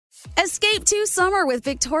Escape to summer with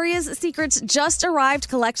Victoria's Secret's just arrived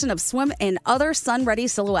collection of swim and other sun-ready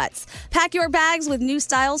silhouettes. Pack your bags with new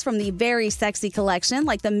styles from the Very Sexy collection,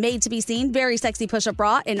 like the made-to-be-seen Very Sexy push-up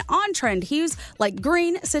bra, and on-trend hues like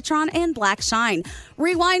green, citron, and black shine.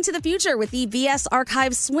 Rewind to the future with the VS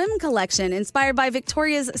Archive swim collection, inspired by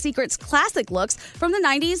Victoria's Secret's classic looks from the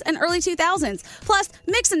 90s and early 2000s. Plus,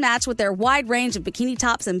 mix and match with their wide range of bikini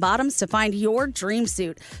tops and bottoms to find your dream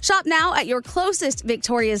suit. Shop now at your closest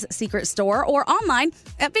Victoria's Secret store or online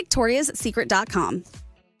at victoriassecret.com.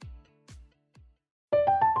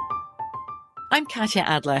 I'm Katya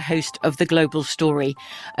Adler, host of The Global Story.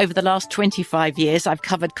 Over the last 25 years, I've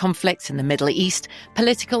covered conflicts in the Middle East,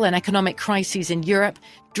 political and economic crises in Europe,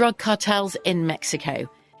 drug cartels in Mexico.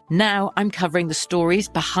 Now I'm covering the stories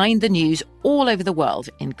behind the news all over the world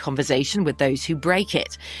in conversation with those who break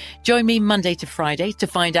it. Join me Monday to Friday to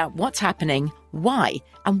find out what's happening, why,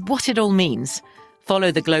 and what it all means.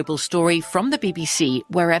 Follow The Global Story from the BBC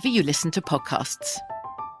wherever you listen to podcasts.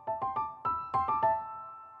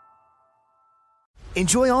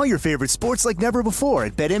 Enjoy all your favorite sports like never before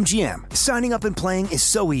at BetMGM. Signing up and playing is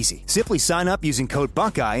so easy. Simply sign up using code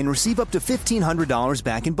Buckeye and receive up to $1,500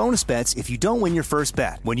 back in bonus bets if you don't win your first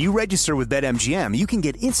bet. When you register with BetMGM, you can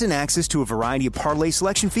get instant access to a variety of parlay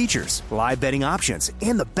selection features, live betting options,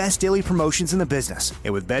 and the best daily promotions in the business.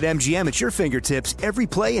 And with BetMGM at your fingertips, every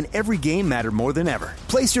play and every game matter more than ever.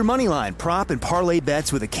 Place your moneyline, prop, and parlay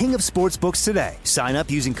bets with the king of sportsbooks today. Sign up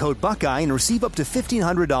using code Buckeye and receive up to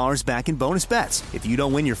 $1,500 back in bonus bets if you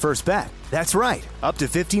don't win your first bet. That's right, up to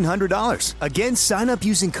 $1,500. Again, sign up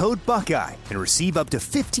using code Buckeye and receive up to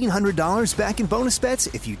 $1,500 back in bonus bets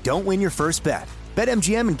if you don't win your first bet.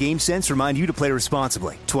 BetMGM and GameSense remind you to play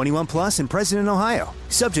responsibly. 21 plus and present in Ohio.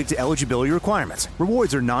 Subject to eligibility requirements.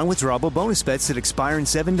 Rewards are non-withdrawable bonus bets that expire in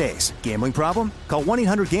 7 days. Gambling problem? Call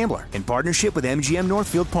 1-800-GAMBLER in partnership with MGM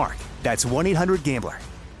Northfield Park. That's 1-800-GAMBLER.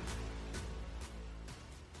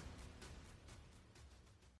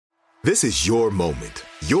 This is your moment,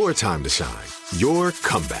 your time to shine, your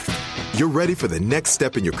comeback. You're ready for the next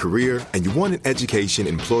step in your career, and you want an education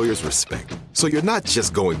employers respect. So you're not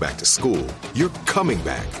just going back to school, you're coming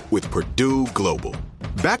back with Purdue Global.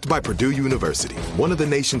 Backed by Purdue University, one of the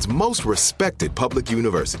nation's most respected public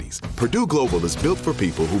universities, Purdue Global is built for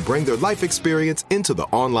people who bring their life experience into the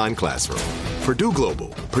online classroom. Purdue Global,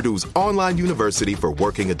 Purdue's online university for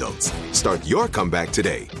working adults. Start your comeback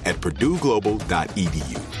today at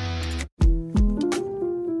purdueglobal.edu.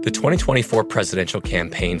 The 2024 presidential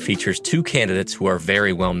campaign features two candidates who are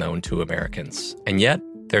very well known to Americans. And yet,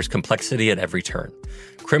 there's complexity at every turn.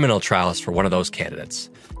 Criminal trials for one of those candidates.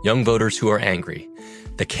 Young voters who are angry.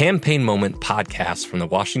 The Campaign Moment podcast from the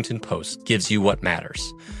Washington Post gives you what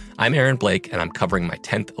matters. I'm Aaron Blake, and I'm covering my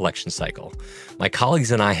 10th election cycle. My colleagues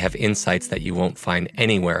and I have insights that you won't find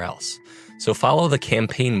anywhere else. So follow The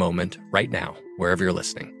Campaign Moment right now, wherever you're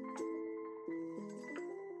listening.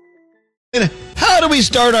 How do we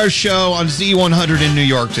start our show on Z100 in New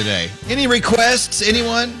York today? Any requests?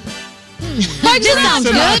 Anyone? Frank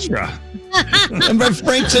Sinatra.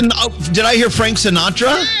 Did I hear Frank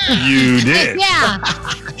Sinatra? You did. Yeah.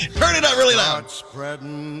 Turn it up really loud.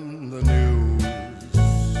 Spreading the news.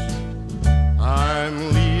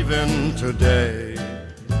 I'm leaving today.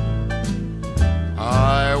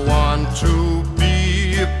 I want to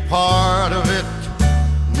be a part of it.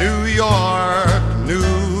 New York, New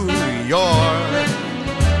York.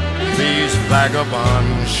 These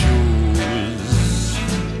vagabond shoes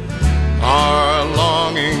are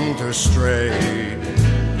longing to stray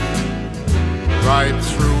right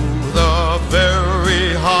through the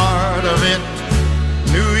very heart of it.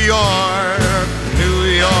 New York, New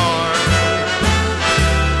York.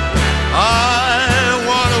 I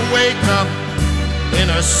want to wake up in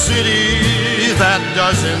a city that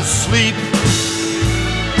doesn't sleep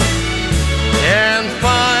and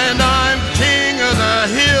find I'm king of the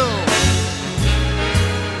hill,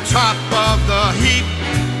 top of the heap.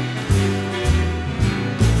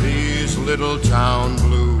 These little town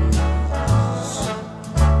blues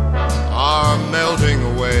are melting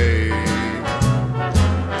away.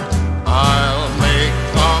 I'll make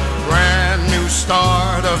a brand new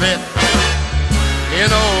start of it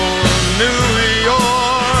in old New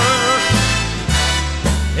York.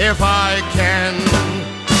 If I can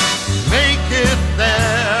make it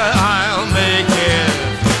there, I'll make it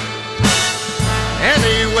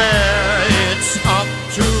anywhere. It's up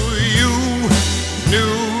to you,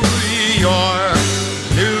 New York,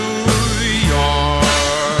 New York.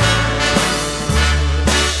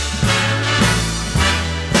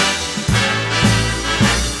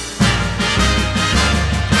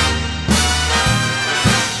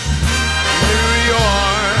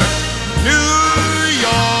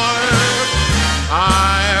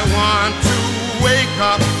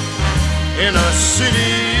 in a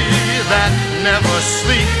city that never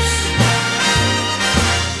sleeps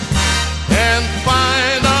and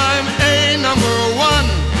find I'm a number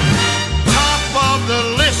one, top of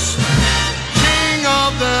the list, king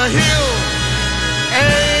of the hill,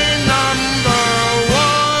 a number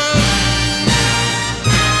one.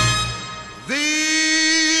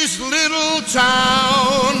 These little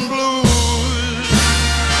town blues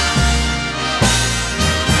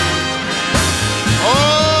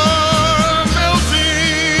are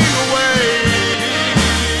melting away.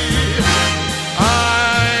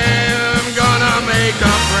 I'm gonna make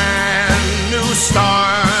a brand new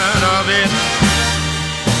start of it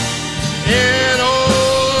in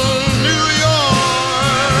old New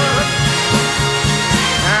York.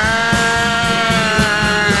 And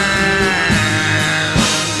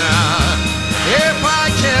if I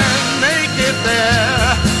can make it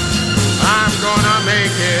there, I'm gonna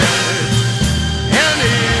make it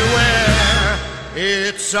anywhere.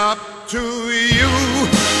 It's up to you,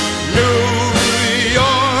 New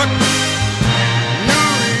York,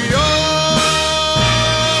 New York,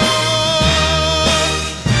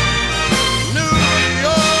 New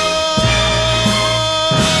York.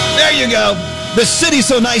 There you go. The city's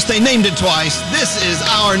so nice they named it twice. This is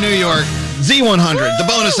our New York Z100. The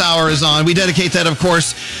bonus hour is on. We dedicate that, of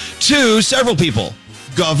course, to several people.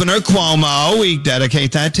 Governor Cuomo, we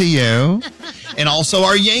dedicate that to you. And also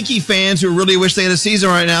our Yankee fans who really wish they had a season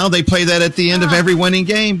right now. They play that at the end of every winning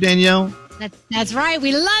game, Danielle. That's right.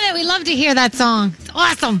 We love it. We love to hear that song. It's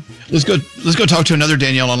awesome. Let's go talk to another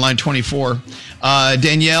Danielle on line 24.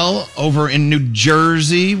 Danielle over in New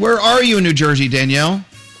Jersey. Where are you in New Jersey, Danielle?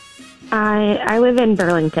 I live in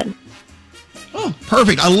Burlington. Oh,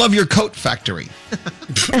 perfect. I love your coat factory.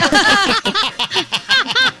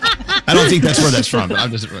 I don't think that's where that's from. But I'm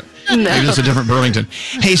just maybe that's a different Burlington.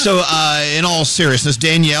 Hey, so in all seriousness,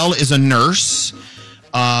 Danielle is a nurse,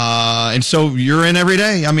 and so you're in every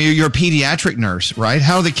day. I mean, you're a pediatric nurse, right?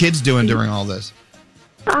 How are the kids doing during all this?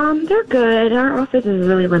 They're good. Our office is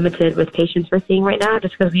really limited with patients we're seeing right now,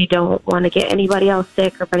 just because we don't want to get anybody else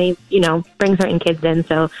sick or bring certain kids in.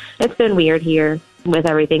 So it's been weird here with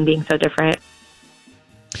everything being so different.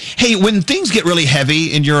 Hey, when things get really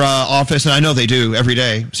heavy in your office, and I know they do every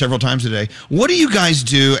day, several times a day, what do you guys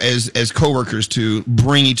do as coworkers to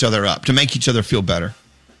bring each other up, to make each other feel better?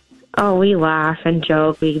 Oh, we laugh and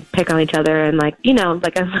joke. We pick on each other and in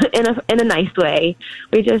a nice way.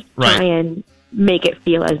 We just try and make it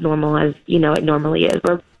feel as normal as it normally is.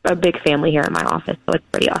 We're a big family here in my office, so it's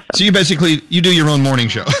pretty awesome. So you do your own morning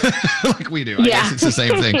show like we do. I guess it's the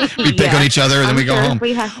same thing. We pick on each other and then we go home.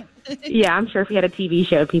 I'm sure if we had a TV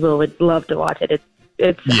show, people would love to watch it.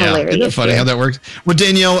 It's hilarious. Isn't it funny how that works? Well,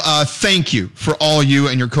 Danielle, thank you for all you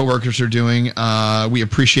and your coworkers are doing. We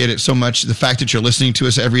appreciate it so much. The fact that you're listening to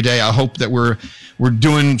us every day. I hope that we're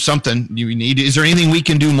doing something you need. Is there anything we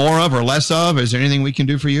can do more of or less of? Is there anything we can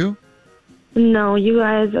do for you? No, you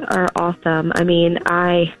guys are awesome. I mean,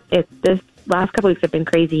 this last couple weeks have been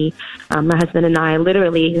crazy. My husband and I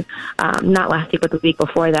literally, not last week, but the week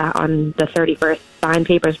before that, on the 31st, signed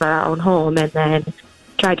papers for our own home and then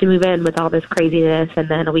tried to move in with all this craziness. And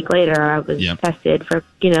then a week later, I was tested for,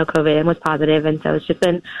 COVID and was positive. And so it's just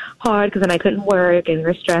been hard because then I couldn't work and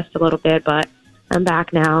we're stressed a little bit, but I'm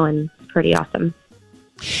back now and it's pretty awesome.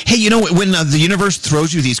 Hey, when the universe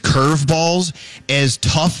throws you these curveballs, as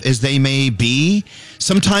tough as they may be,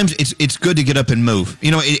 sometimes it's good to get up and move.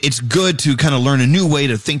 It's good to kind of learn a new way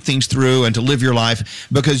to think things through and to live your life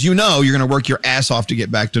because you're going to work your ass off to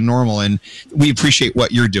get back to normal. And we appreciate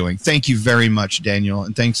what you're doing. Thank you very much, Danielle.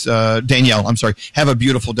 And thanks, Danielle. I'm sorry. Have a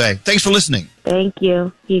beautiful day. Thanks for listening. Thank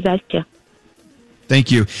you. You guys too. Thank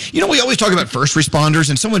you. We always talk about first responders,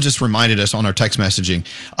 and someone just reminded us on our text messaging.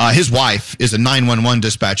 His wife is a 911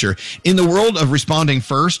 dispatcher. In the world of responding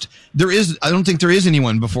first, I don't think there is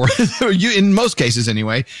anyone before you, in most cases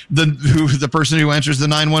anyway, the person who answers the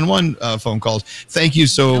 911 phone calls. Thank you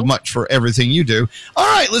so much for everything you do. All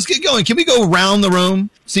right, let's get going. Can we go around the room,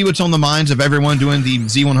 see what's on the minds of everyone doing the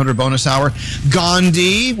Z100 bonus hour?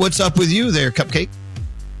 Gandhi, what's up with you there, Cupcake?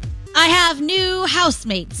 I have new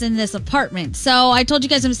housemates in this apartment. So I told you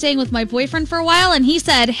guys I'm staying with my boyfriend for a while, and he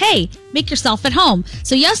said, hey, make yourself at home.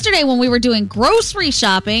 So yesterday when we were doing grocery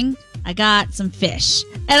shopping, I got some fish.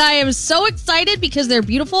 And I am so excited because they're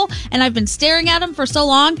beautiful, and I've been staring at them for so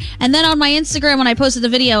long. And then on my Instagram, when I posted the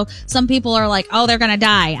video, some people are like, oh, they're going to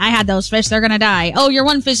die. I had those fish. They're going to die. Oh, your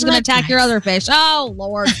one fish is going to attack your other fish. Oh,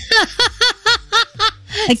 Lord.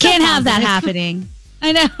 I can't have that happening.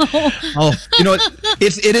 I know. Oh,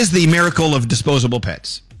 it is the miracle of disposable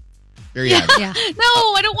pets. There you have it. Yeah.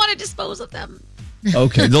 No, I don't want to dispose of them.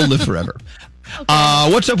 Okay, they'll live forever.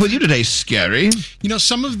 What's up with you today, Scary? You know,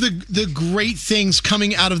 some of the great things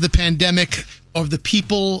coming out of the pandemic are the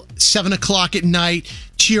people 7 o'clock at night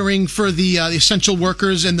cheering for the essential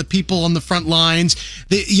workers and the people on the front lines.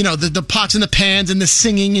 The pots and the pans and the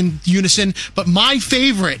singing in unison. But my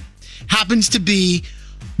favorite happens to be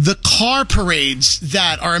the car parades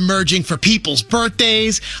that are emerging for people's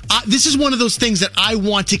birthdays. This is one of those things that I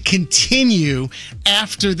want to continue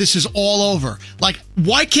after this is all over. Like,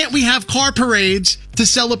 why can't we have car parades to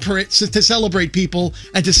celebrate people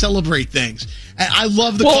and to celebrate things? And I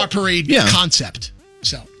love the car parade concept.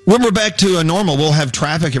 So when we're back to a normal, we'll have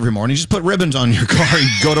traffic every morning. Just put ribbons on your car and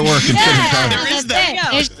go to work and sit in the car. There is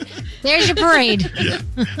that. There's your parade.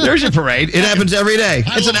 There's your parade. It happens every day.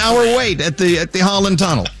 It's an hour wait at the Holland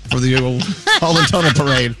Tunnel for the old Holland Tunnel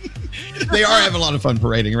parade. They are having a lot of fun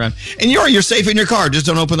parading around. And you're safe in your car. Just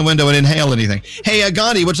don't open the window and inhale anything. Hey,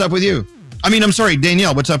 Gandhi, what's up with you?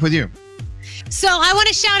 Danielle, what's up with you? So I want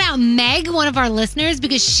to shout out Meg, one of our listeners,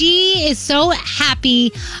 because she is so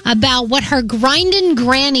happy about what her grindin'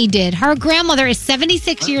 granny did. Her grandmother is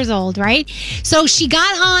 76 years old, right? So she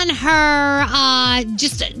got on her,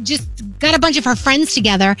 just got a bunch of her friends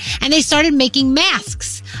together, and they started making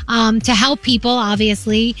masks to help people,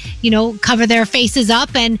 obviously, cover their faces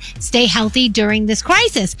up and stay healthy during this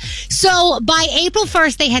crisis. So by April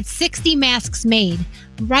 1st, they had 60 masks made.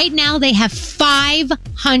 Right now, they have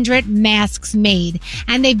 500 masks made,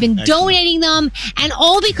 and they've been donating them, and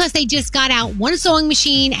all because they just got out one sewing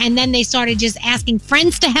machine, and then they started just asking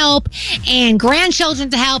friends to help, and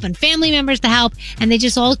grandchildren to help, and family members to help, and they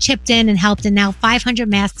just all chipped in and helped, and now 500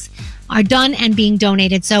 masks are done and being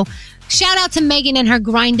donated. So shout out to Megan and her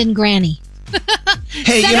grindin' granny.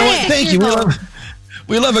 Hey, you know what? Thank you.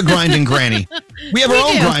 We love a grinding granny. We have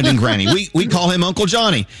our own grinding granny. We call him Uncle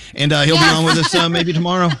Johnny, and he'll be on with us maybe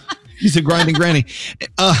tomorrow. He's a grinding granny.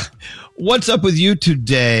 What's up with you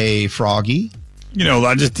today, Froggy?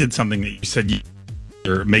 I just did something that you said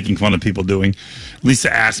you're making fun of people doing.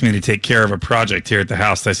 Lisa asked me to take care of a project here at the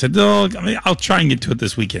house. I said, I'll try and get to it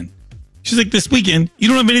this weekend. She's like, this weekend? You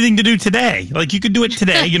don't have anything to do today. Like, you could do it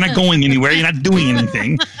today. You're not going anywhere. You're not doing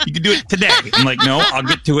anything. You could do it today. I'm like, no, I'll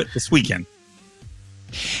get to it this weekend.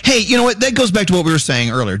 Hey, you know what? That goes back to what we were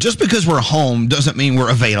saying earlier. Just because we're home doesn't mean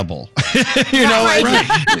we're available. Keep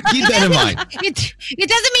that in mind. It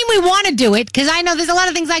doesn't mean we want to do it, because I know there's a lot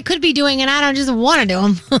of things I could be doing and I don't just want to do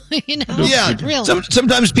them. Yeah. Really.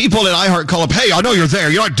 Sometimes people at iHeart call up, hey, I know you're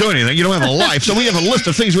there. You're not doing anything. You don't have a life. So we have a list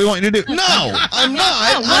of things we want you to do. No, I'm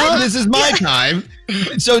not. This is my time.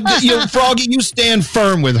 So, Froggy, you stand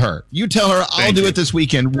firm with her. You tell her, I'll do it this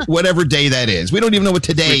weekend, whatever day that is. We don't even know what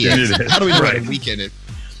today is. How do we know what weekend it is?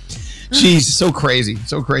 Jeez, so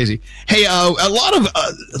crazy. Hey, a lot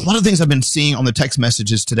of things I've been seeing on the text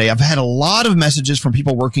messages today. I've had a lot of messages from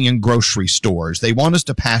people working in grocery stores. They want us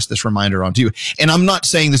to pass this reminder on to you. And I'm not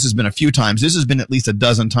saying this has been a few times. This has been at least a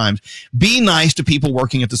dozen times. Be nice to people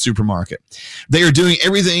working at the supermarket. They are doing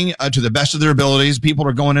everything to the best of their abilities. People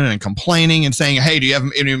are going in and complaining and saying, hey, do you have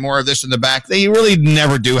any more of this in the back? They really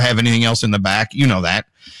never do have anything else in the back. You know that.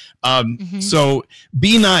 So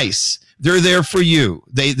be nice. They're there for you.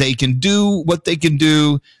 They can do what they can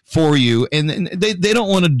do for you, and they don't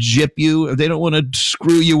want to gyp you. They don't want to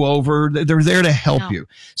screw you over. They're there to help you.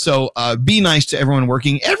 So be nice to everyone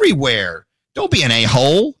working everywhere. Don't be an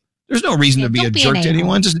a-hole. There's no reason to be a jerk to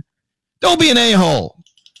anyone. Just don't be an a-hole.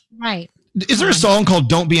 Right. Is there a song called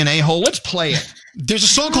 "Don't Be an A-Hole"? Let's play it. There's a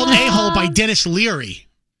song called "A-Hole" by Dennis Leary.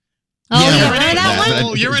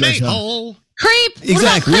 You're an a-hole. Creep.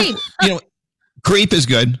 Exactly. Creep is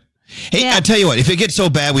good. Hey, I tell you what, if it gets so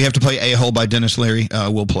bad we have to play A-Hole by Dennis Leary,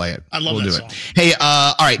 we'll play it. I love that song. Hey,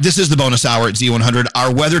 all right, this is the bonus hour at Z100.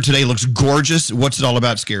 Our weather today looks gorgeous. What's it all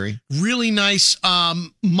about, Scary? Really nice,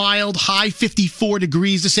 mild, high 54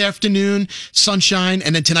 degrees this afternoon, sunshine,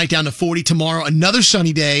 and then tonight down to 40. Tomorrow, another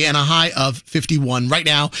sunny day and a high of 51. Right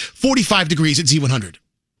now, 45 degrees at Z100.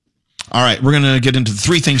 All right, we're going to get into the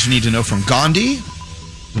 3 things you need to know from Gandhi.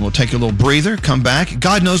 Then we'll take a little breather, come back.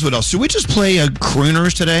 God knows what else. Should we just play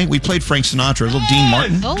crooners today? We played Frank Sinatra, a little Dean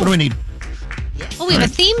Martin. What do we need? Oh, we have a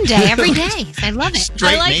theme day every day. I love it.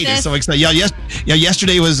 Straight I like Nate this. is so excited.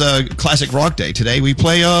 Yesterday was a classic rock day. Today we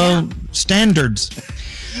play standards.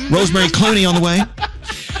 Rosemary Clooney on the way.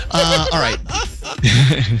 All right.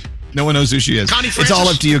 No one knows who she is. It's all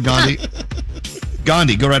up to you, Gandhi.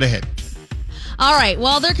 Gandhi, go right ahead. All right.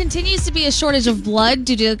 Well, there continues to be a shortage of blood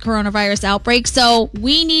due to the coronavirus outbreak, so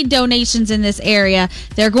we need donations in this area.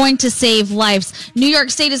 They're going to save lives. New York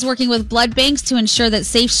State is working with blood banks to ensure that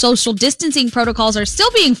safe social distancing protocols are still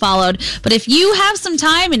being followed. But if you have some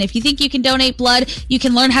time and if you think you can donate blood, you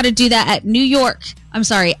can learn how to do that at NewYork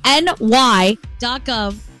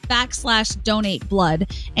ny.gov/donate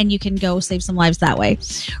blood, and you can go save some lives that way.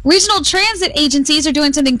 Regional transit agencies are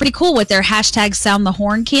doing something pretty cool with their hashtag Sound the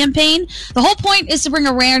Horn campaign. The whole point is to bring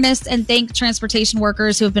awareness and thank transportation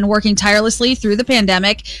workers who have been working tirelessly through the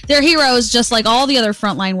pandemic. They're heroes just like all the other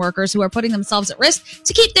frontline workers who are putting themselves at risk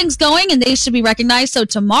to keep things going, and they should be recognized. So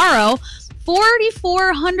tomorrow,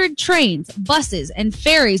 4,400 trains, buses, and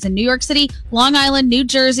ferries in New York City, Long Island, New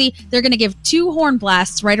Jersey. They're going to give 2 horn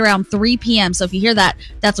blasts right around 3 p.m. So if you hear that,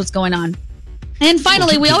 that's what's going on. And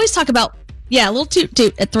finally, we always talk about, a little toot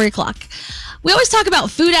toot at 3 o'clock. We always talk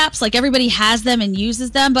about food apps, like everybody has them and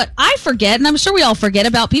uses them, but I forget, and I'm sure we all forget,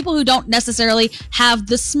 about people who don't necessarily have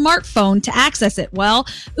the smartphone to access it. Well,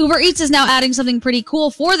 Uber Eats is now adding something pretty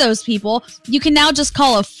cool for those people. You can now just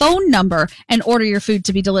call a phone number and order your food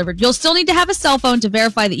to be delivered. You'll still need to have a cell phone to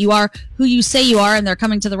verify that you are who you say you are and they're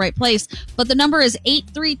coming to the right place, but the number is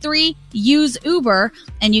 833-USE-UBER,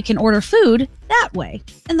 and you can order food that way.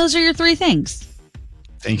 And those are your 3 things.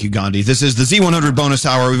 Thank you, Gandhi. This is the Z100 bonus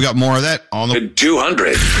hour. We've got more of that on the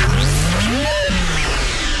 200.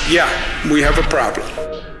 Yeah, we have a problem.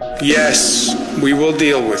 Yes, we will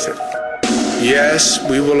deal with it. Yes,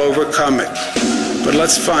 we will overcome it. But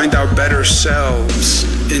let's find our better selves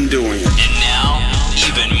in doing it. And now,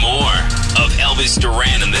 even more of Elvis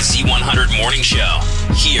Duran and the Z100 Morning Show.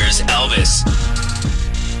 Here's Elvis.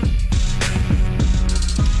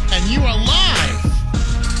 And you are live.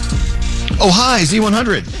 Oh, hi,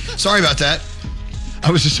 Z100. Sorry about that. I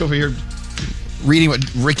was just over here reading what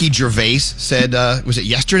Ricky Gervais said. Was it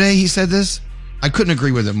yesterday he said this? I couldn't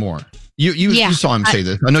agree with him more. You saw him say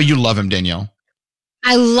this. I know you love him, Danielle.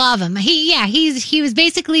 I love him. He was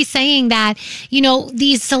basically saying that,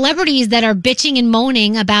 these celebrities that are bitching and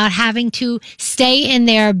moaning about having to stay in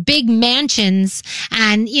their big mansions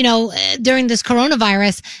and, during this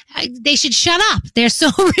coronavirus, they should shut up. They're so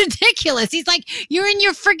ridiculous. He's like, you're in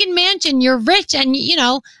your friggin' mansion. You're rich and, you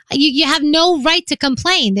have no right to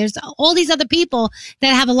complain. There's all these other people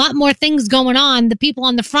that have a lot more things going on. The people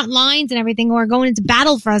on the front lines and everything who are going into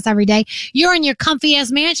battle for us every day. You're in your comfy ass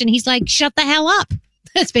mansion. He's like, shut the hell up.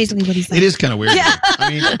 That's basically what he said. It is kind of weird. Yeah.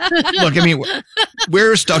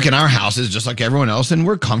 We're stuck in our houses just like everyone else, and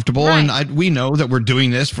we're comfortable, right. And we know that we're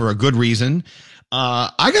doing this for a good reason.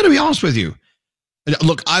 I got to be honest with you.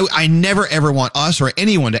 Look, I never, ever want us or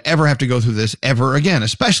anyone to ever have to go through this ever again,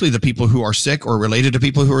 especially the people who are sick or related to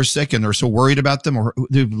people who are sick and they're so worried about them or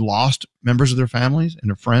they've lost members of their families and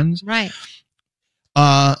their friends. Right.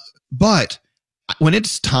 But when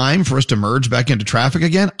it's time for us to merge back into traffic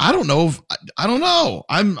again, I don't know.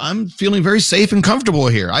 I'm feeling very safe and comfortable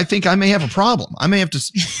here. I think I may have a problem. I may have to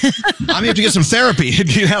get some therapy to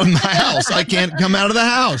get out of my house. I can't come out of the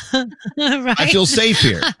house. Right. I feel safe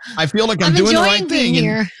here. I feel like I'm doing the right thing.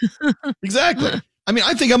 Here. Exactly.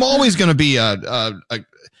 I think I'm always going to be I'm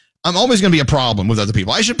always going to be a problem with other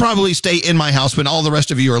people. I should probably stay in my house when all the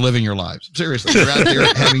rest of you are living your lives. Seriously, you're out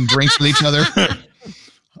there having drinks with each other.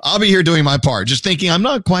 I'll be here doing my part, just thinking I'm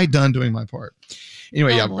not quite done doing my part.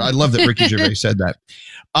 Anyway, I love that Ricky Gervais said that.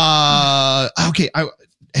 Okay.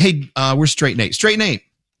 We're Straight Nate. Straight Nate.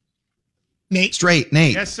 Straight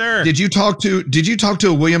Nate. Yes, sir. Did you talk to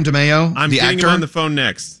William DeMeo, I'm the getting actor? him on the phone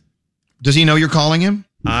next. Does he know you're calling him?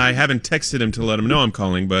 I haven't texted him to let him know I'm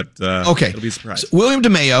calling, but okay. It'll be a surprise. So William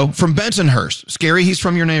DeMeo from Bensonhurst. Scary, he's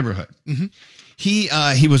from your neighborhood. Mm-hmm. He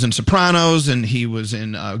was in Sopranos and he was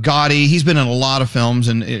in Gotti. He's been in a lot of films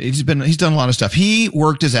and he's done a lot of stuff. He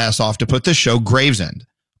worked his ass off to put this show Gravesend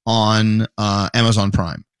on Amazon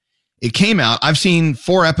Prime. It came out. I've seen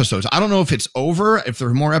 4 episodes. I don't know if it's over, if there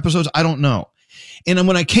are more episodes. I don't know. And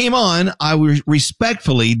when I came on, I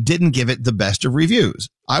respectfully didn't give it the best of reviews.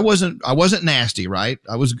 I wasn't nasty, right?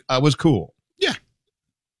 I was cool. Yeah.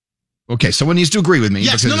 Okay, someone needs to agree with me.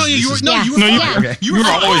 Yes, you were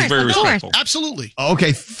always very respectful. Absolutely.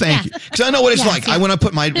 Okay, thank you. Because I know what it's like. When I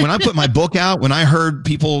put my book out, when I heard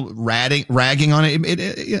people ragging on it,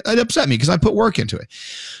 it upset me because I put work into it.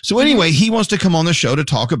 So anyway, he wants to come on the show to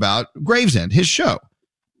talk about Gravesend, his show.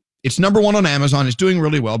 It's #1 on Amazon. It's doing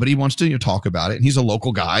really well, but he wants to talk about it. And he's a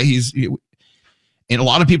local guy. And a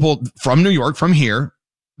lot of people from New York, from here,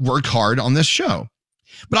 worked hard on this show.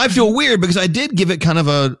 But I feel weird because I did give it kind of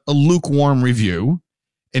a lukewarm review,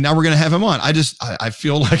 and now we're going to have him on. I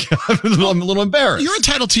feel like I'm a little embarrassed. You're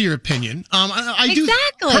entitled to your opinion. I do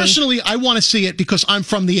Exactly. personally. I want to see it because I'm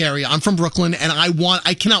from the area. I'm from Brooklyn, and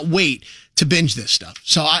I cannot wait to binge this stuff.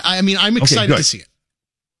 So I'm excited to see it.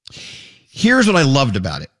 Here's what I loved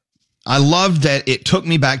about it. I loved that it took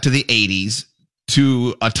me back to the 80s,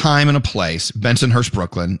 to a time and a place, Bensonhurst,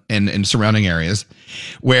 Brooklyn, and surrounding areas,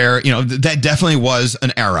 where that definitely was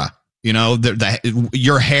an era You know,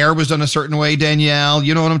 your hair was done a certain way, Danielle.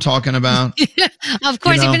 You know what I'm talking about. Of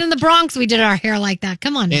course, even in the Bronx, we did our hair like that.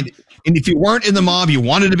 Come on. Now. And if you weren't in the mob, you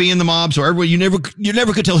wanted to be in the mob. So everyone, you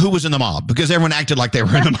never could tell who was in the mob because everyone acted like they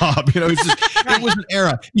were in the mob. You know, it's just, it was an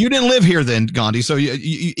era. You didn't live here then, Gandhi. So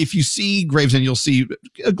if you see Gravesend, you'll see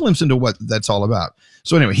a glimpse into what that's all about.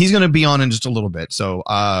 So anyway, he's going to be on in just a little bit. So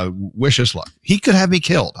wish us luck. He could have me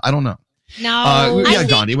killed. I don't know. No. Yeah,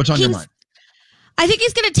 Gandhi, what's on your mind? I think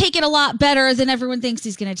he's going to take it a lot better than everyone thinks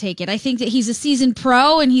he's going to take it. I think that he's a seasoned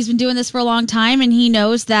pro and he's been doing this for a long time, and he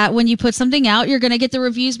knows that when you put something out, you're going to get the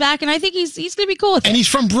reviews back, and I think he's going to be cool with it. And he's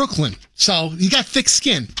from Brooklyn, so he got thick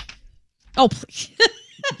skin. Oh, please.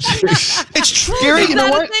 It's true. Gary, you know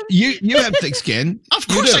what? You have thick skin. Of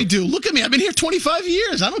course I do. Look at me. I've been here 25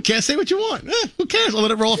 years. I don't care. Say what you want. Who cares? I'll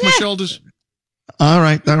let it roll off my shoulders. All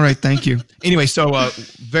right. Thank you. Anyway, so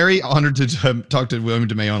very honored to talk to William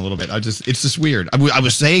DeMeo in a little bit. It's just weird. I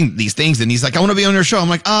was saying these things, and he's like, "I want to be on your show." I'm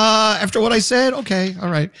like, after what I said, okay,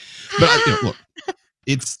 all right. But look,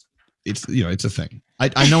 it's it's a thing.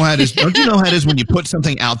 I know how it is. Don't you know how it is when you put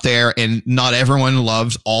something out there and not everyone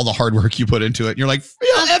loves all the hard work you put into it? And you're like,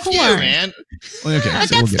 F you, man. Well, okay, but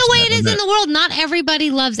that's the way it is in the world. Not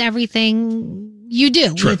everybody loves everything you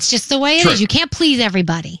do. True. It's just the way it is. You can't please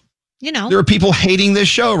everybody. You know, there are people hating this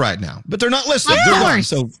show right now, but they're not listening. They're not.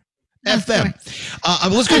 So F them.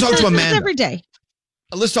 Let's go talk to Amanda. Every day.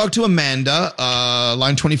 Let's talk to Amanda,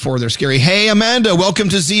 line 24. They're scary. Hey, Amanda, welcome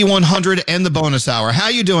to Z100 and the bonus hour. How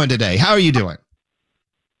are you doing today? How are you doing?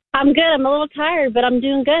 I'm good. I'm a little tired, but I'm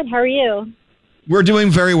doing good. How are you? We're doing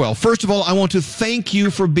very well. First of all, I want to thank you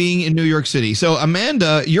for being in New York City. So,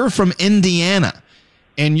 Amanda, you're from Indiana,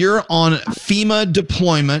 and you're on FEMA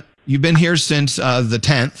deployment. You've been here since the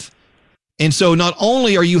 10th. And so not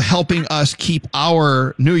only are you helping us keep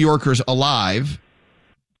our New Yorkers alive,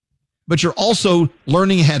 but you're also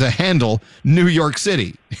learning how to handle New York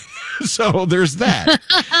City. So there's that.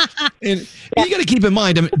 And you got to keep in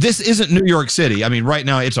mind, I mean, this isn't New York City. I mean, right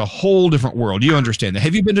now it's a whole different world. You understand that.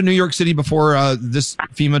 Have you been to New York City before this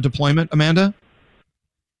FEMA deployment, Amanda?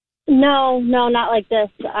 No, not like this.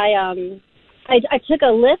 I took a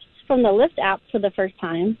Lyft from the Lyft app for the first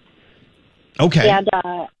time. Okay. And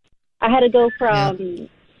I had to go from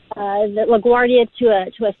the LaGuardia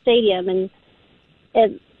to a stadium, and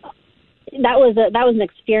that was an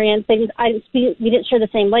experience. We didn't share the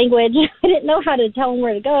same language. I didn't know how to tell them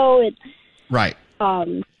where to go. Right.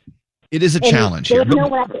 It is a challenge. There was no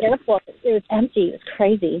one at the airport. It was empty. It was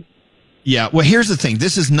crazy. Yeah. Well, here's the thing.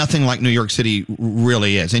 This is nothing like New York City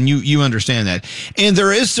really is. And you understand that. And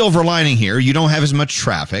there is silver lining here. You don't have as much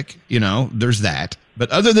traffic. You know, there's that. But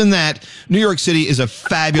other than that, New York City is a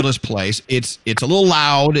fabulous place. It's a little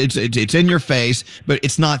loud. It's in your face, but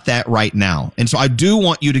it's not that right now. And so I do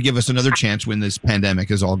want you to give us another chance when this pandemic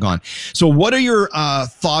is all gone. So what are your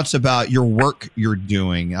thoughts about your work you're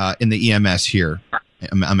doing in the EMS here,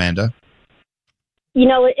 Amanda? You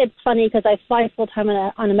know, it's funny because I fly full time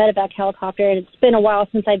on a medevac helicopter, and it's been a while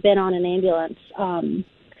since I've been on an ambulance.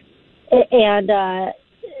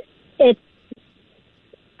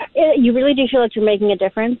 You really do feel like you're making a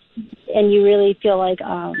difference, and you really feel like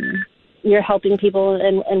you're helping people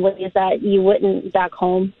in ways that you wouldn't back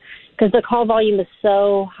home, because the call volume is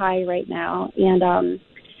so high right now. And,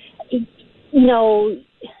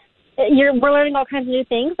 we're learning all kinds of new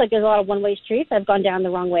things. Like there's a lot of one-way streets. I've gone down the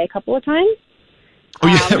wrong way a couple of times. Oh,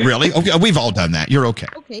 yeah, really? Okay, we've all done that. You're okay.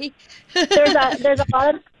 Okay. There's a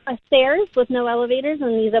lot of stairs with no elevators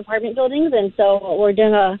in these apartment buildings, and so we're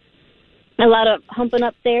doing a lot of humping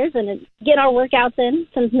upstairs and getting our workouts in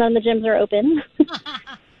since none of the gyms are open.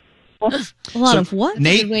 A lot of what?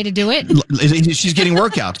 Nate, Good way to do it. She's getting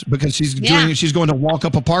workouts because she's going to walk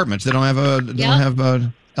up apartments. They don't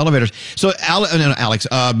have elevators. So Alex,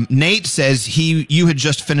 Nate says you had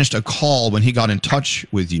just finished a call when he got in touch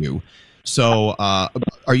with you. So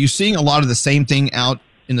are you seeing a lot of the same thing out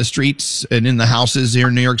in the streets and in the houses here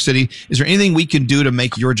in New York City? Is there anything we can do to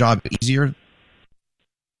make your job easier?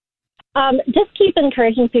 Just keep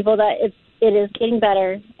encouraging people that it is getting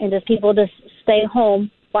better, and just people just stay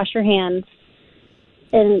home, wash your hands.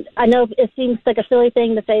 And I know it seems like a silly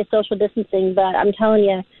thing to say social distancing, but I'm telling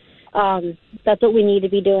you, that's what we need to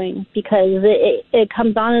be doing, because it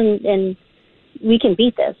comes on and we can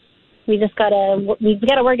beat this. We just gotta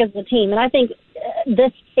work as a team, and I think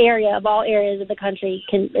this area of all areas of the country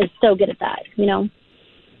is so good at that. You know.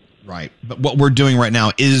 Right. But what we're doing right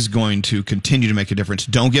now is going to continue to make a difference.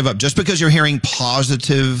 Don't give up. Just because you're hearing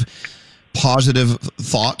positive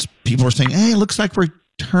thoughts, people are saying, hey, it looks like we're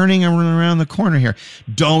turning around the corner here.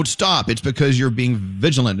 Don't stop. It's because you're being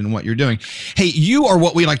vigilant in what you're doing. Hey, you are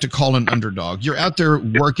what we like to call an underdog. You're out there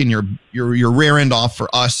working your rear end off for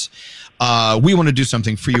us. We want to do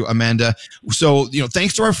something for you, Amanda. So,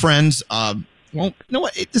 thanks to our friends. Well, you know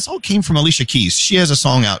what? This all came from Alicia Keys. She has a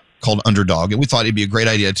song out called Underdog, and we thought it'd be a great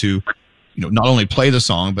idea to, not only play the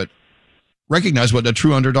song, but recognize what a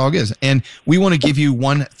true underdog is. And we want to give you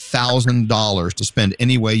 $1,000 to spend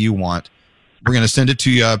any way you want. We're going to send it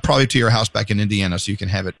to you, probably to your house back in Indiana, so you can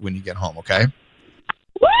have it when you get home, okay?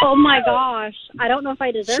 Oh, my gosh. I don't know if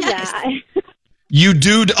I deserve that. You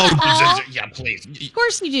do. Yeah, please. Of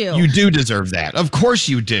course you do. You do deserve that. Of course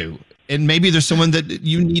you do. And maybe there's someone that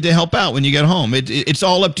you need to help out when you get home. It's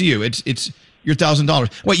all up to you. It's your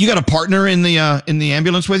 $1,000. Wait, you got a partner in the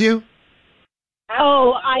ambulance with you?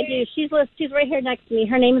 Oh, I do. She's right here next to me.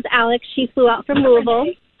 Her name is Alex. She flew out from Louisville.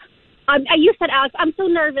 You said Alex. I'm so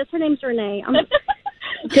nervous. Her name's Renee.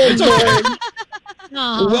 Good Lord.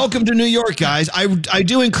 Well, welcome to New York, guys. I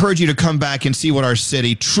do encourage you to come back and see what our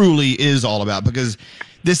city truly is all about, because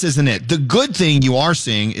this isn't it. The good thing you are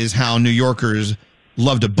seeing is how New Yorkers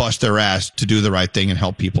love to bust their ass to do the right thing and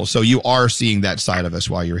help people. So you are seeing that side of us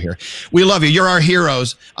while you're here. We love you. You're our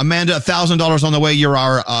heroes. Amanda, $1,000 on the way. You're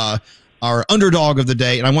our underdog of the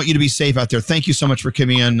day, and I want you to be safe out there. Thank you so much for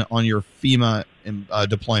coming in on your FEMA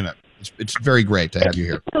deployment. It's very great to have you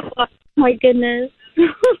here. Oh, my goodness.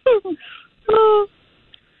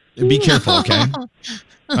 Be careful, okay?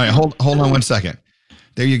 All right, hold on 1 second.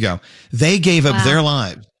 There you go. They gave up their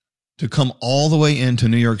lives to come all the way into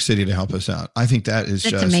New York City to help us out. I think that's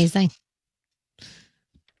just amazing.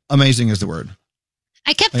 Amazing is the word.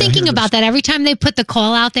 I kept thinking about that every time they put the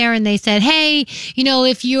call out there and they said, hey,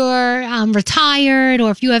 if you're retired or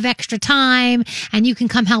if you have extra time and you can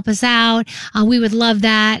come help us out, we would love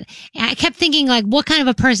that. And I kept thinking, what kind of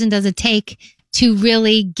a person does it take to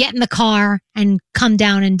really get in the car and come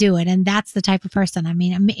down and do it? And that's the type of person. I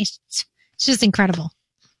mean, it's just incredible.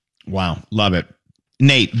 Wow. Love it.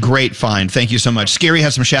 Nate, great find. Thank you so much. Scary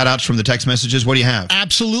has some shout outs from the text messages. What do you have?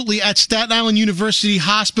 Absolutely. At Staten Island University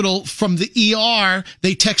Hospital from the ER,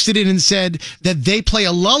 they texted in and said that they play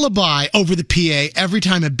a lullaby over the PA every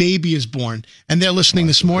time a baby is born. And they're listening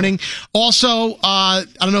this morning. Also, I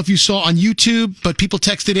don't know if you saw on YouTube, but people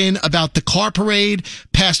texted in about the car parade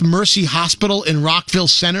past Mercy Hospital in Rockville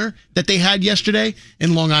Center that they had yesterday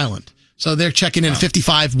in Long Island. So they're checking in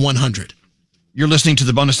 55-100. You're listening to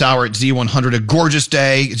the bonus hour at Z100. A gorgeous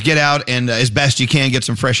day. Get out and as best you can get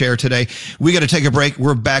some fresh air today. We got to take a break.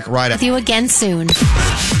 We're back right after. See you again soon.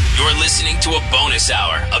 You're listening to a bonus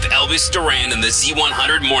hour of Elvis Duran and the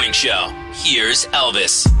Z100 Morning Show. Here's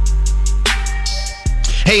Elvis.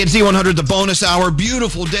 Hey, it's Z100, the bonus hour.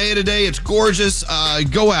 Beautiful day today. It's gorgeous.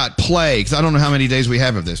 Go out, play. Because I don't know how many days we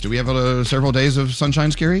have of this. Do we have several days of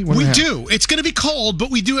sunshine, Scary? We do. It's going to be cold, but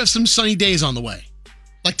we do have some sunny days on the way.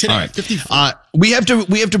 Like today, right. 54. We have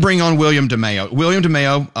to bring on William DeMeo. William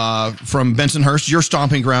DeMeo from Bensonhurst, your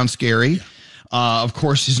stomping ground, Scary. Of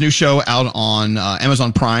course, his new show out on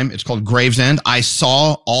Amazon Prime. It's called Gravesend. I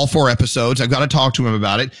saw all 4 episodes. I've got to talk to him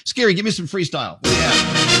about it. Scary, give me some freestyle. There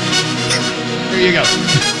you go.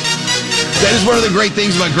 That is one of the great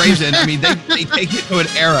things about Gravesend. I mean, they take it to an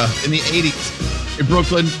era in the 80s in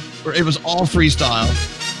Brooklyn where it was all freestyle.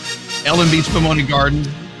 Ellen beats Pomoni Garden.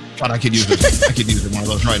 God, I could use it. I could use one of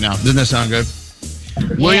those right now. Doesn't that sound good?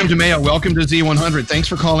 William DeMeo, welcome to Z100. Thanks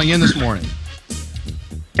for calling in this morning.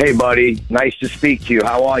 Hey, buddy. Nice to speak to you.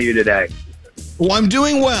 How are you today? Well, I'm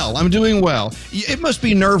doing well. It must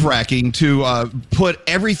be nerve-wracking to put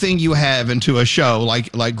everything you have into a show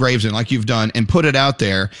like Gravesend, like you've done, and put it out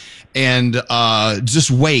there and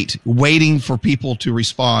just waiting for people to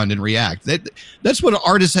respond and react. That's what an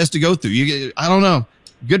artist has to go through. I don't know.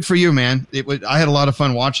 Good for you, man. I had a lot of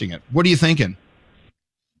fun watching it. What are you thinking?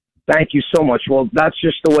 Thank you so much. Well, that's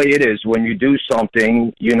just the way it is. When you do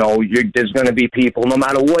something, there's going to be people, no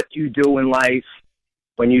matter what you do in life,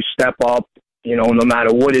 when you step up, no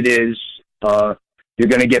matter what it is, you're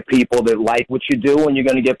going to get people that like what you do, and you're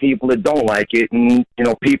going to get people that don't like it. And,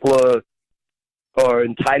 people are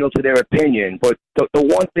entitled to their opinion. But the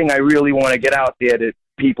one thing I really want to get out there that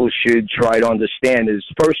people should try to understand is,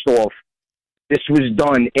 first off, this was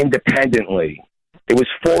done independently. It was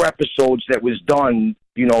 4 episodes that was done,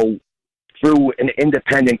 through an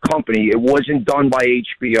independent company. It wasn't done by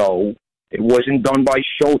HBO. It wasn't done by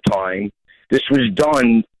Showtime. This was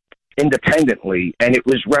done independently, and it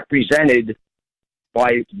was represented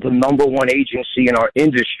by the #1 agency in our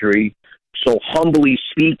industry. So humbly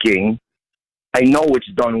speaking, I know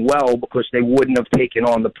it's done well because they wouldn't have taken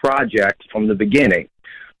on the project from the beginning.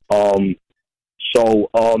 And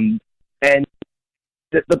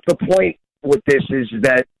the point with this is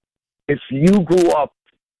that if you grew up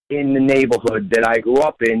in the neighborhood that I grew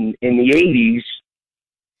up in the 80s,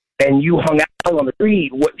 and you hung out on the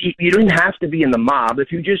street, you didn't have to be in the mob.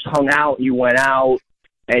 If you just hung out, you went out,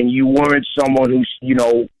 and you weren't someone who's,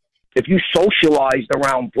 if you socialized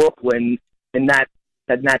around Brooklyn in that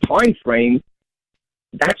time frame,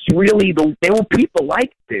 that's really there were people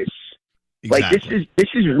like this. Exactly. Like this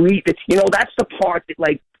is really, that's the part that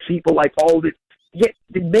like people like,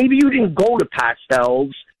 maybe you didn't go to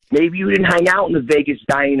Pastels, maybe you didn't hang out in the Vegas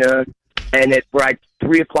diner, and at like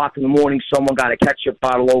 3 o'clock in the morning, someone got a ketchup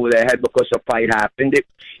bottle over their head because a fight happened.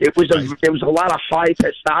 There was a lot of high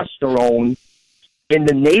testosterone in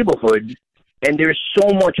the neighborhood, and there's so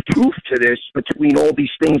much proof to this between all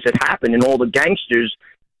these things that happen and all the gangsters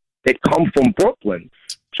that come from Brooklyn.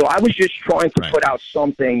 So I was just trying to put out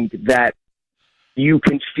something that you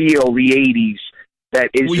can feel the 80s that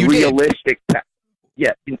is realistic.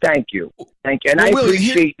 Yeah, thank you. And I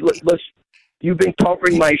appreciate. Listen, you've been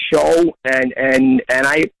covering my show, and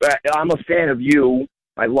I'm a fan of you.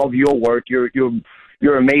 I love your work.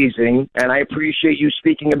 You're amazing, and I appreciate you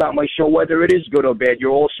speaking about my show, whether it is good or bad. You're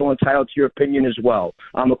also entitled to your opinion as well.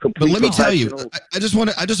 I'm a complete. But let me tell you, I just want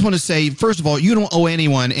to say, first of all, you don't owe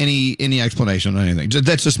anyone any explanation on anything.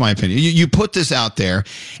 That's just my opinion. You put this out there,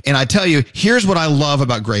 and I tell you, here's what I love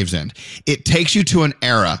about Gravesend. It takes you to an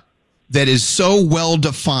era that is so well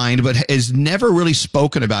defined, but is never really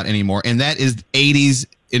spoken about anymore, and that is 80s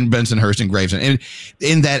in Bensonhurst and Gravesend, and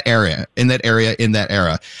in that era,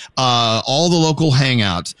 all the local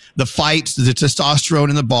hangouts, the fights, the testosterone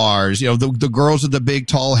in the bars, the girls with the big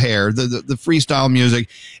tall hair, the freestyle music.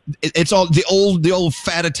 It's all the old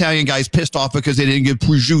fat Italian guys pissed off because they didn't get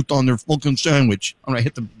prosciutto on their fucking sandwich. All right,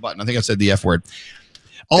 hit the button. I think I said the F word.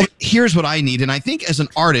 Here's what I need, and I think as an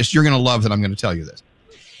artist, you're going to love that I'm going to tell you this.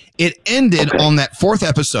 It ended on that 4th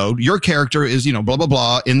episode. Your character is, blah, blah,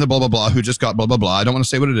 blah, in the blah, blah, blah, who just got blah, blah, blah. I don't want to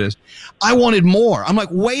say what it is. I wanted more. I'm like,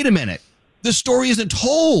 wait a minute. The story isn't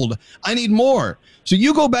told. I need more. So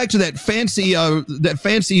you go back to that fancy,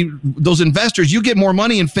 those investors, you get more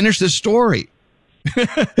money and finish this story.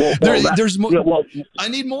 There's more. I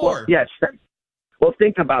need more. Well, yes. Well,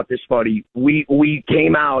 think about this, buddy. We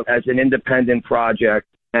came out as an independent project.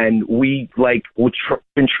 And we've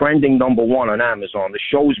been trending #1 on Amazon. The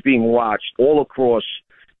show's being watched all across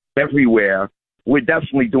everywhere. We're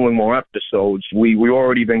definitely doing more episodes. We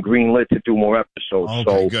already been greenlit to do more episodes.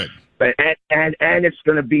 Okay, good. And it's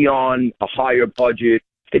going to be on a higher budget.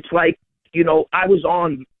 It's like, I was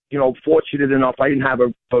on, fortunate enough, I didn't have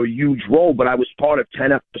a huge role, but I was part of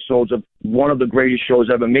 10 episodes of one of the greatest shows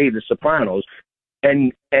ever made, The Sopranos.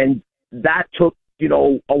 And that took,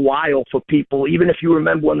 a while for people. Even if you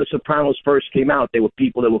remember when The Sopranos first came out, there were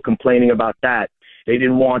people that were complaining about that. They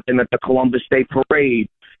didn't want them at the Columbus Day Parade.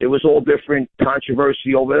 It was all different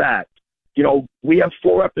controversy over that. We have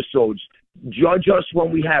 4 episodes. Judge us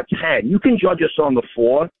when we have 10. You can judge us on the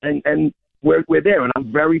 4, and we're there. And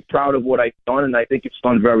I'm very proud of what I've done, and I think it's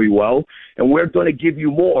done very well. And we're going to give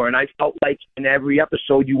you more. And I felt like in every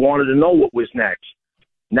episode you wanted to know what was next.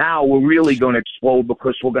 Now we're really going to explode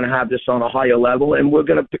because we're going to have this on a higher level, and we're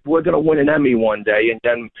going to win an Emmy one day, and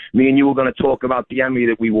then me and you are going to talk about the Emmy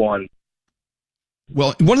that we won.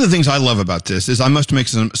 Well, one of the things I love about this is I must make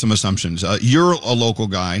some assumptions. You're a local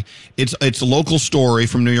guy. It's a local story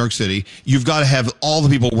from New York City. You've got to have all the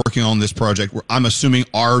people working on this project. I'm assuming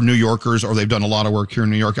are New Yorkers, or they've done a lot of work here in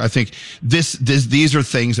New York. I think these are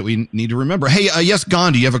things that we need to remember. Hey, yes,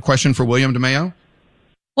 Gandhi, you have a question for William DeMeo?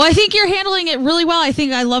 Well, I think you're handling it really well. I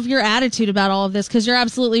think I love your attitude about all of this because you're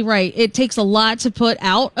absolutely right. It takes a lot to put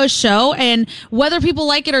out a show, and whether people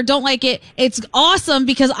like it or don't like it, it's awesome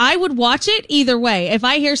because I would watch it either way. If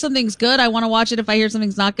I hear something's good, I want to watch it. If I hear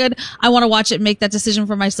something's not good, I want to watch it and make that decision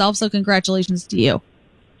for myself. So congratulations to you.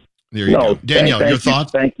 There you go. Danielle, your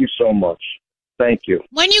thoughts? Thank you so much. Thank you.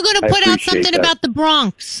 When are you going to put out something about the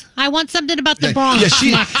Bronx? I want something about the Bronx.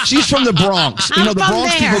 Yeah, she's from the Bronx. The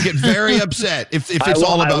Bronx people get very upset if it's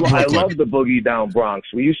all about Brooklyn. I love the Boogie Down Bronx.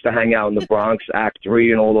 We used to hang out in the Bronx, Act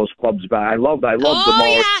 3, and all those clubs. But I love the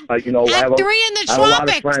Morris. Act 3 in the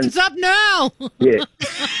tropics. It's up now. Yeah,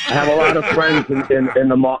 I have a lot of friends in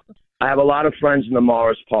the I have a lot of friends in the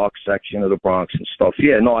Morris Park section of the Bronx and stuff.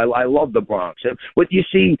 Yeah, no, I love the Bronx. But you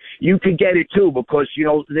see, you could get it too because,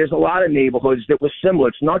 there's a lot of neighborhoods that were similar.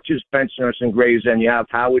 It's not just Bensonhurst and Gravesend. You have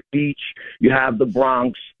Howard Beach. You have the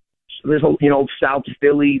Bronx. There's, South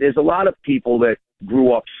Philly. There's a lot of people that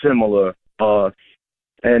grew up similar.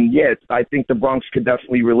 And, yeah, I think the Bronx could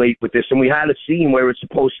definitely relate with this. And we had a scene where it's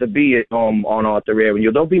supposed to be on Arthur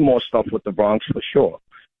Avenue. There'll be more stuff with the Bronx for sure.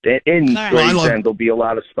 In Gravesend, there'll be a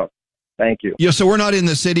lot of stuff. Thank you. Yeah, so we're not in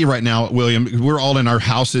the city right now, William. We're all in our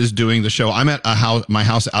houses doing the show. I'm at my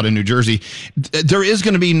house out in New Jersey. There is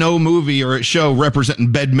going to be no movie or a show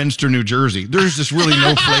representing Bedminster, New Jersey. There's just really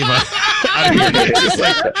no flavor out here.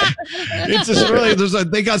 It's just really,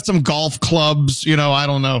 they got some golf clubs, I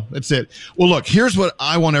don't know. That's it. Well, look, here's what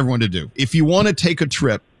I want everyone to do. If you want to take a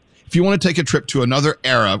trip to another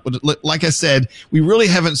era, like I said, we really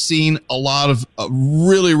haven't seen a lot of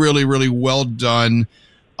really, really, really well done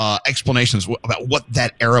explanations about what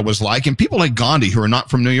that era was like. And people like Gandhi, who are not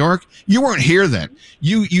from New York, you weren't here then.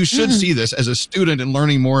 You should see this as a student and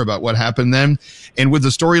learning more about what happened then. And with the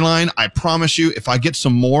storyline, I promise you, if I get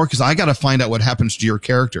some more, because I got to find out what happens to your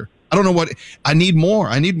character. I don't know what I need more.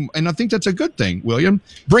 And I think that's a good thing, William.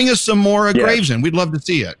 Bring us some more Gravesend. We'd love to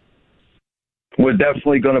see it. We're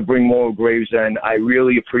definitely going to bring more Gravesend. I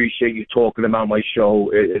really appreciate you talking about my show.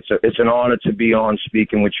 It's an honor to be on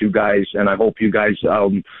speaking with you guys, and I hope you guys,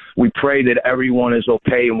 we pray that everyone is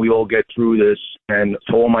okay and we all get through this. And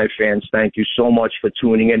to all my fans, thank you so much for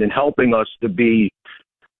tuning in and helping us to be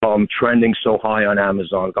trending so high on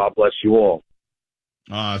Amazon. God bless you all.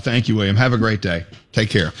 Thank you, William. Have a great day. Take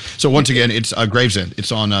care. So once again, it's Gravesend.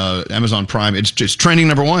 It's on Amazon Prime. It's just trending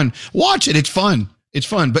 #1. Watch it. It's fun. It's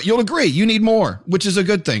fun, but you'll agree, you need more, which is a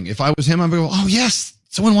good thing. If I was him, I'd go, oh, yes,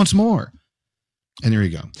 someone wants more. And there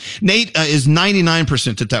you go. Nate is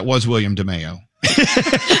 99% that was William DeMeo.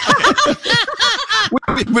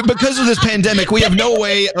 Because of this pandemic, we have no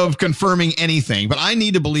way of confirming anything, but I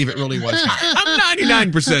need to believe it really was him. I'm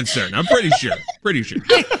 99% certain. I'm pretty sure.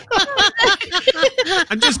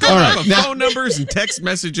 I'm just going off of phone numbers and text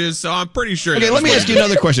messages, so I'm pretty sure. Okay, let me ask you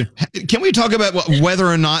another question. Can we talk about whether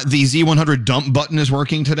or not the Z100 dump button is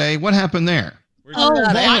working today? What happened there?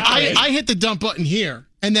 I hit the dump button here,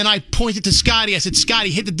 and then I pointed to Scotty. I said,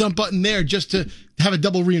 Scotty, hit the dump button there just to have a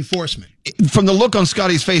double reinforcement. From the look on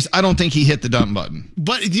Scotty's face, I don't think he hit the dump button.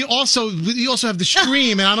 But you also have the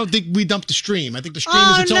stream, and I don't think we dumped the stream. I think the stream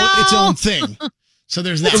is its own thing. So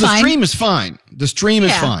there's that. Well, the stream is fine. The stream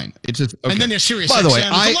is fine. It's okay. And then there's Sirius. By the way,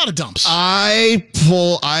 there's a lot of dumps. I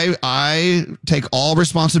take all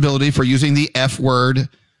responsibility for using the F word.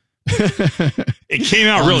 It came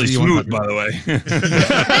out really smooth, by the way.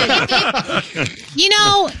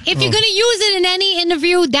 If you're going to use it in any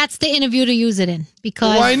interview, that's the interview to use it in.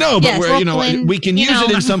 Because I know, but we can use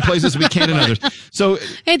it in some places, we can't in others. So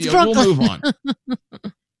it's we'll move on.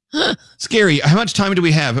 Scary. How much time do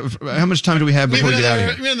we have? Before we get out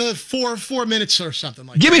of here? We're in the 4 minutes or something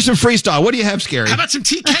like that. Give me some freestyle. What do you have, Scary? How about some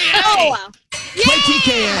TKA? Play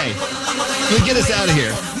TKA. Let's get us out of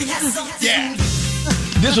here. Yeah.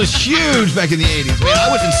 This was huge back in the 80s. Man,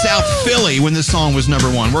 I was in South Philly when this song was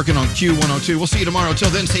 #1, working on Q102. We'll see you tomorrow. Till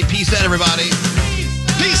then, say peace out, everybody.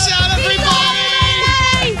 Peace out, everybody.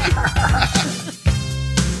 I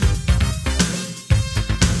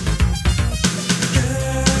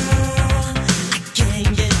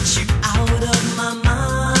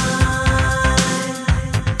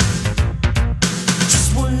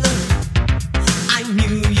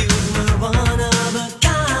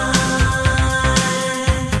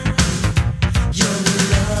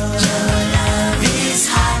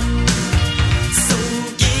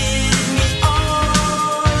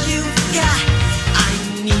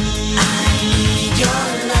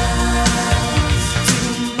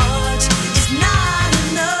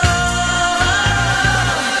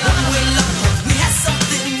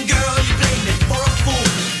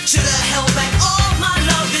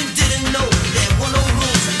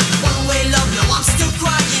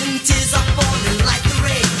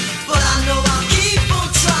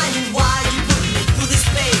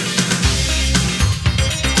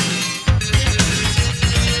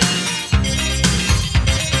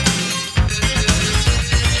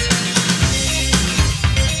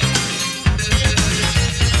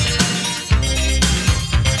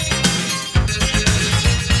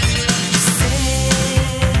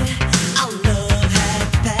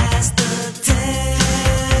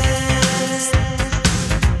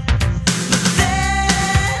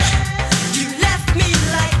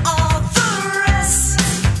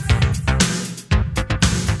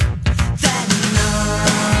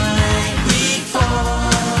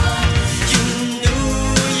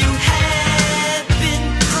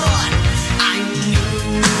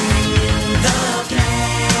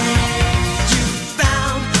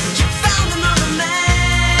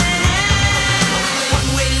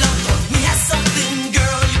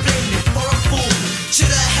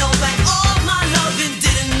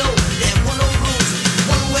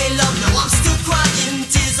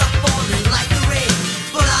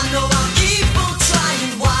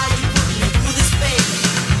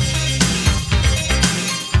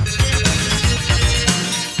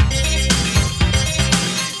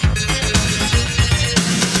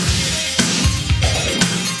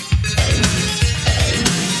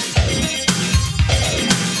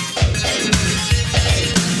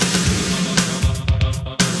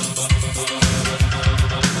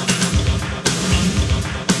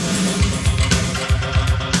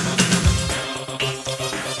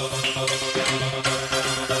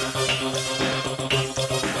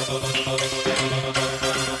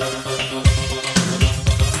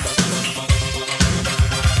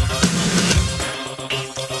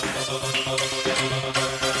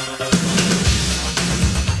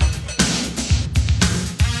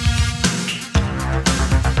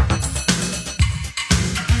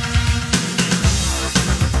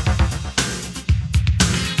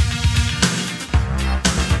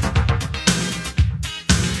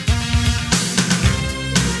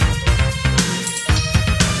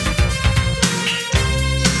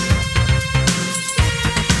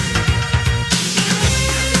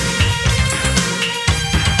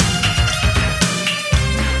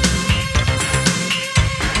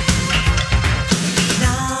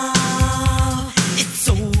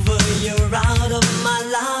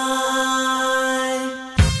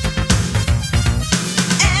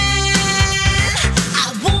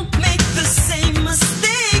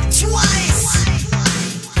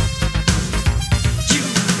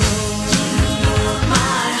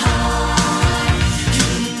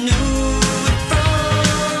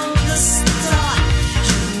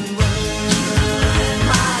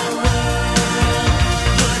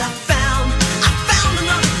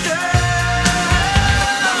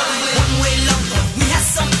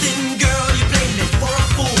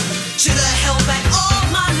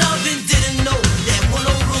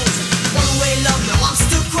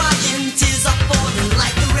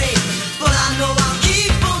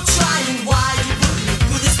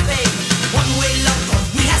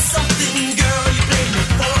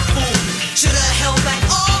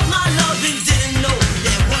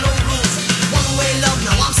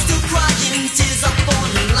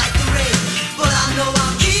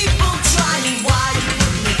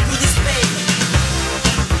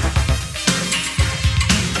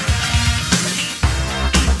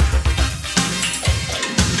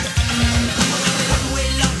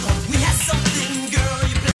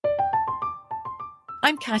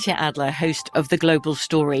I'm Katya Adler, host of The Global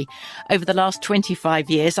Story. Over the last 25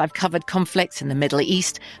 years, I've covered conflicts in the Middle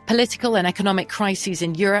East, political and economic crises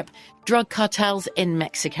in Europe, drug cartels in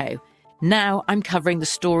Mexico. Now I'm covering the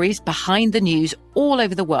stories behind the news all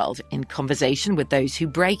over the world in conversation with those who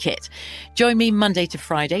break it. Join me Monday to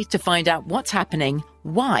Friday to find out what's happening,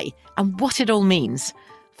 why, and what it all means.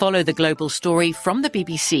 Follow The Global Story from the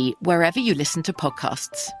BBC wherever you listen to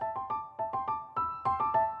podcasts.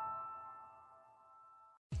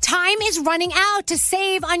 Time is running out to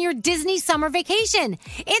save on your Disney summer vacation.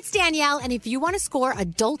 It's Danielle, and if you want to score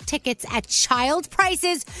adult tickets at child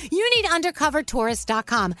prices, you need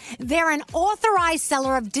UndercoverTourist.com. They're an authorized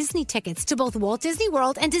seller of Disney tickets to both Walt Disney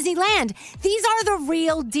World and Disneyland. These are the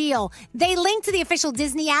real deal. They link to the official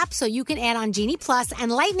Disney app so you can add on Genie Plus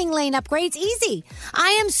and Lightning Lane upgrades easy. I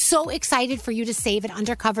am so excited for you to save at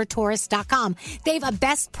UndercoverTourist.com. They have a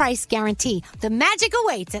best price guarantee. The magic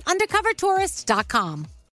awaits at UndercoverTourist.com.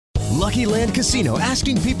 Lucky Land Casino,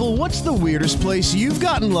 asking people, what's the weirdest place you've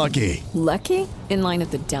gotten lucky? Lucky? In line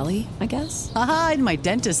at the deli, I guess? Aha, in my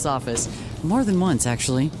dentist's office. More than once,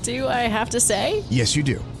 actually. Do I have to say? Yes, you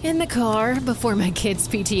do. In the car before my kids'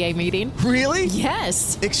 PTA meeting. Really?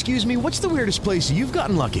 Yes. Excuse me, what's the weirdest place you've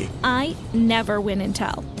gotten lucky? I never win and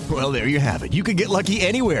tell. Well, there you have it. You can get lucky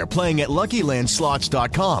anywhere, playing at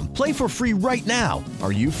LuckyLandSlots.com. Play for free right now.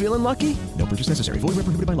 Are you feeling lucky? No purchase necessary. Void where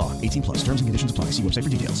prohibited by law. 18 plus. Terms and conditions apply. See website for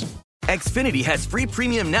details. Xfinity has free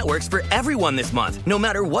premium networks for everyone this month, no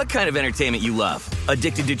matter what kind of entertainment you love.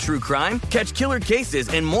 Addicted to true crime? Catch killer cases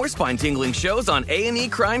and more spine-tingling shows on A&E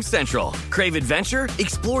Crime Central. Crave adventure?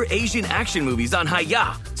 Explore Asian action movies on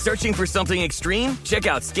Hi-YAH. Searching for something extreme? Check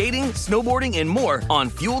out skating, snowboarding, and more on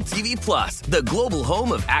Fuel TV Plus, the global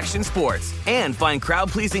home of action sports. And find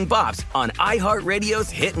crowd-pleasing bops on iHeartRadio's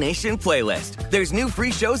Hit Nation playlist. There's new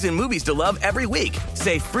free shows and movies to love every week.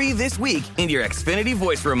 Say free this week in your Xfinity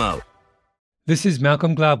voice remote. This is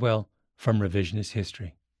Malcolm Gladwell from Revisionist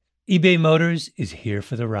History. eBay Motors is here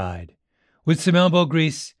for the ride. With some elbow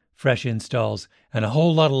grease, fresh installs, and a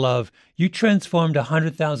whole lot of love, you transformed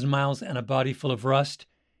 100,000 miles and a body full of rust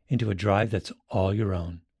into a drive that's all your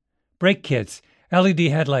own. Brake kits, LED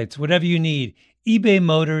headlights, whatever you need, eBay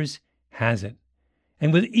Motors has it.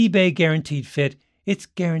 And with eBay Guaranteed Fit, it's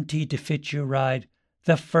guaranteed to fit your ride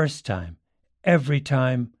the first time, every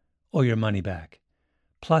time, or your money back.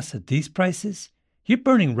 Plus, at these prices, you're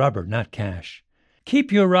burning rubber, not cash.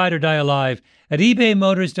 Keep your ride or die alive at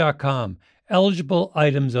ebaymotors.com. Eligible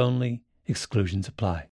items only. Exclusions apply.